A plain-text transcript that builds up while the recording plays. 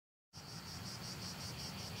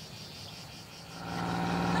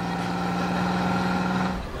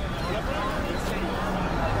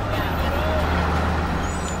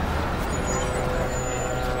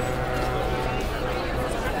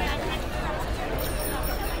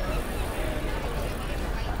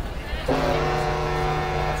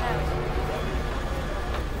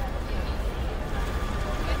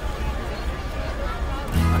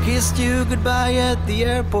kissed you goodbye at the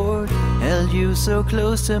airport, held you so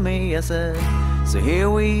close to me, I said, so here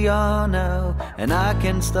we are now, and I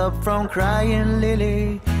can't stop from crying,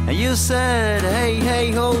 Lily. And you said, hey,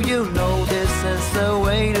 hey, ho, you know this is the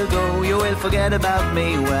way to go. You will forget about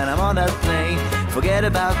me when I'm on that plane. Forget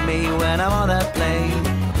about me when I'm on that plane.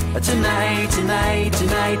 Tonight, tonight,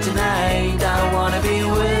 tonight, tonight, I wanna be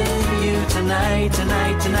with you tonight,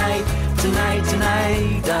 tonight, tonight, tonight,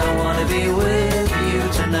 tonight, I wanna be with you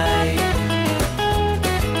tonight.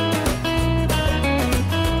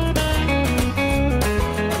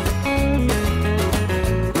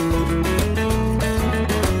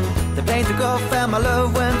 Took off and my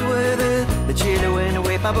love went with it. The chilly wind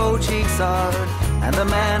waved my both cheeks hard, and the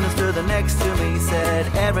man who stood next to me said,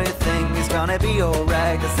 everything is gonna be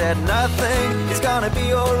alright. I said, nothing is gonna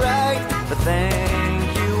be alright, but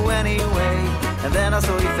thank you anyway. And then I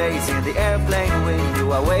saw your face in the airplane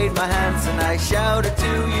window. I waved my hands and I shouted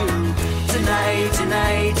to you, tonight,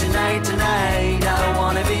 tonight, tonight, tonight, I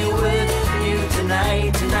wanna be with you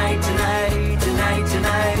tonight, tonight, tonight, tonight,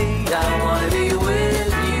 tonight, I wanna be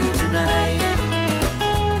with you tonight.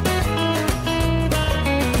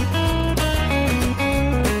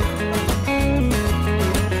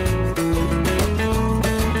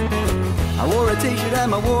 I wore a t-shirt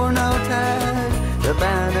and my worn out hat,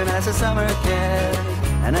 abandoned as a Summercat.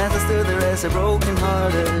 And as I stood there as a broken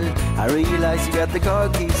hearted, I realized you got the car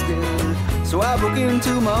keys still. So I broke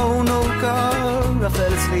into my own old car. I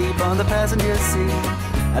fell asleep on the passenger seat.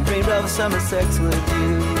 I dreamed of summer sex with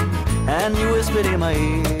you, and you whispered in my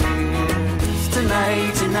ears,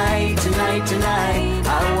 tonight, tonight, tonight, tonight,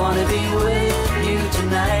 I wanna be with you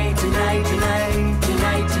tonight, tonight, tonight,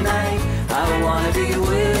 tonight, tonight, I wanna be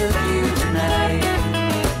with you tonight.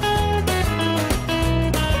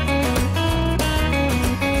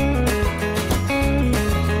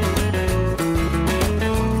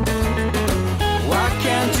 Why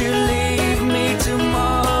can't you leave me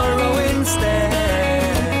tomorrow instead?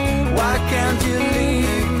 Why can't you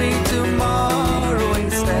leave me tomorrow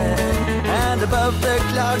instead? And above the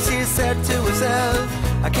clouds she said to herself,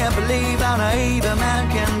 I can't believe how naive a man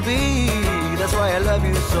can be. That's why I love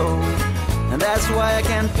you so, and that's why I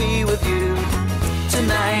can't be with you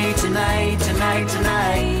tonight, tonight, tonight,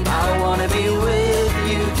 tonight, I wanna be with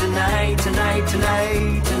you tonight, tonight,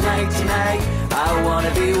 tonight, tonight, tonight, I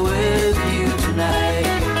wanna be with you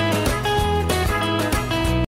tonight.